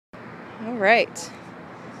All right,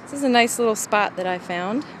 this is a nice little spot that I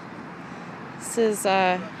found. This is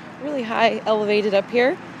really high elevated up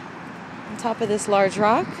here on top of this large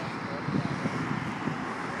rock. We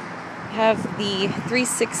have the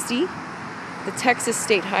 360, the Texas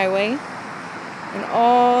State Highway, and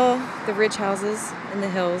all the ridge houses in the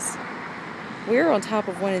hills. We're on top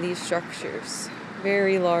of one of these structures,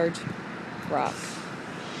 very large rock.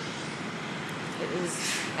 It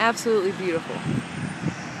is absolutely beautiful.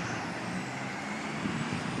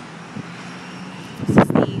 This is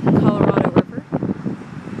the Colorado River,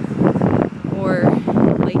 or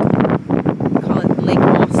Lake, call it Lake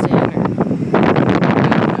Austin, or I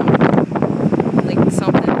don't know, Lake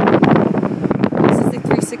something. This is the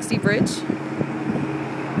 360 bridge.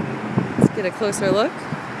 Let's get a closer look.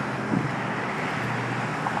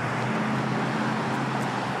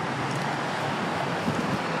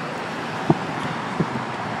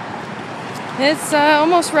 It's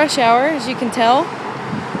almost rush hour, as you can tell.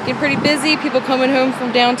 Getting pretty busy, people coming home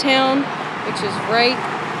from downtown, which is right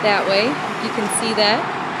that way. You can see that.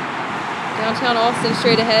 Downtown Austin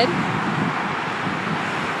straight ahead.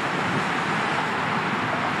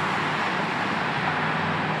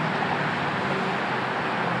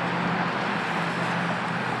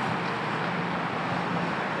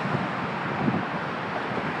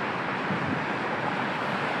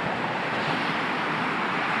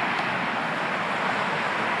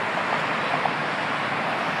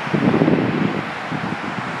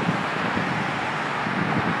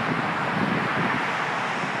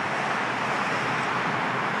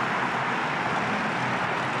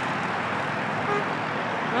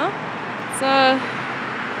 Well, it's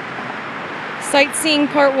sightseeing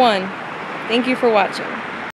part 1. Thank you for watching.